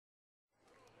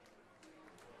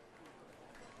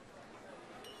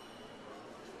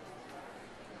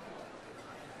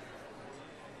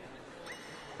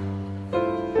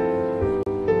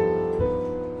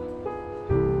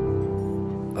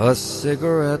a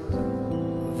cigarette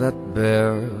that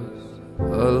bears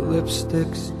a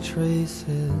lipstick's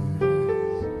traces,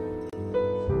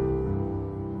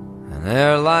 an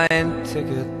airline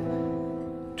ticket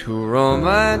to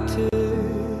romantic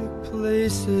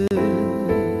places,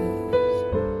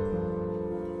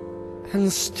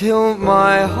 and still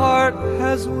my heart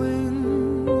has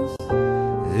wings.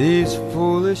 These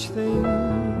foolish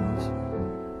things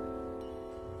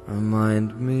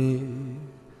remind me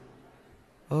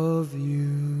of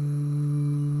you.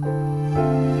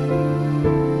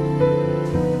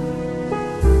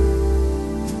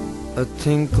 A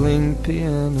tinkling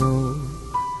piano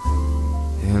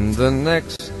in the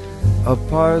next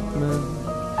apartment,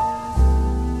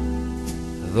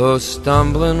 those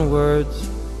stumbling words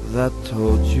that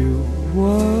told you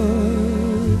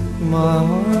what my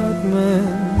heart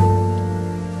meant,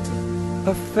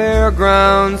 a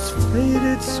fairground's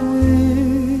faded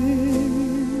swings.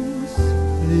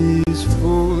 These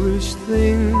foolish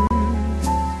things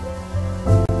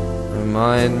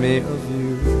remind me of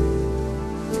you.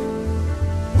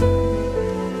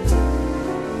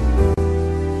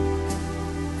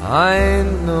 I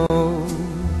know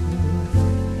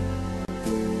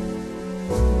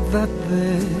that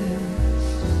this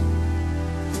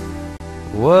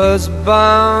was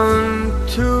bound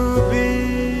to be.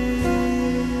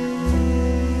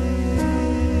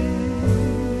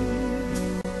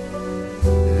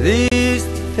 These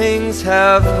things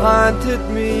have haunted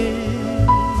me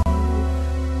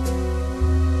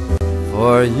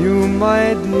for you,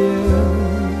 my dear,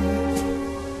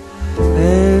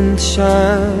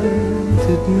 enchanted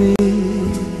me.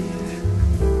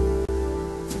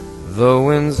 The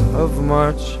winds of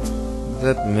March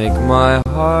that make my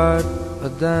heart a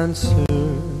dancer,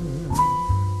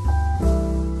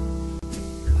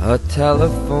 a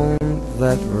telephone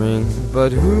that rings,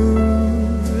 but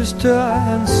who's to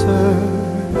answer?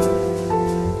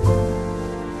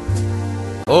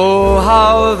 Oh,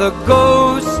 how the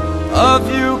ghost of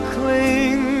you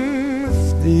clings.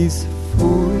 These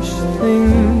foolish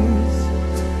things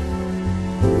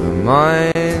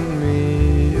remind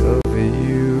me of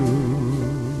you.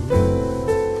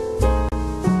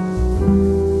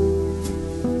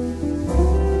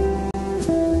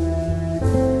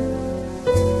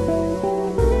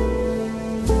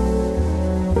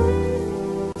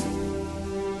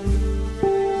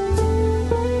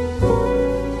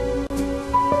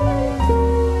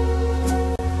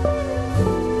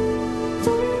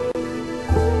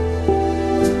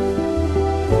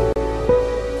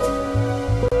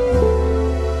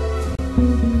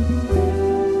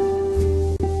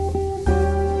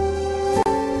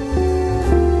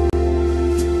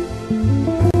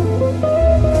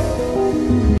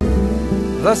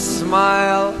 The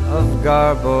smile of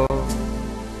Garbo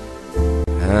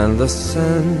and the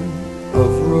scent of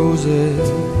roses,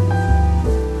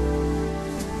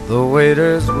 the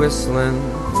waiters whistling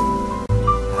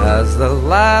as the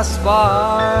last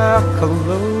bar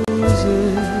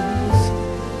closes,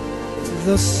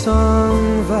 the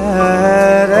song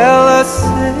that Ella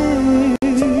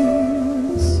sings.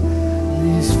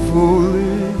 These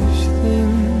foolish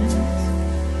things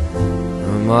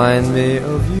remind me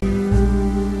of you.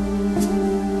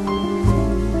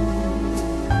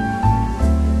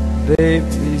 Babe,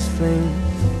 these things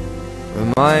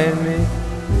remind me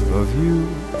of you.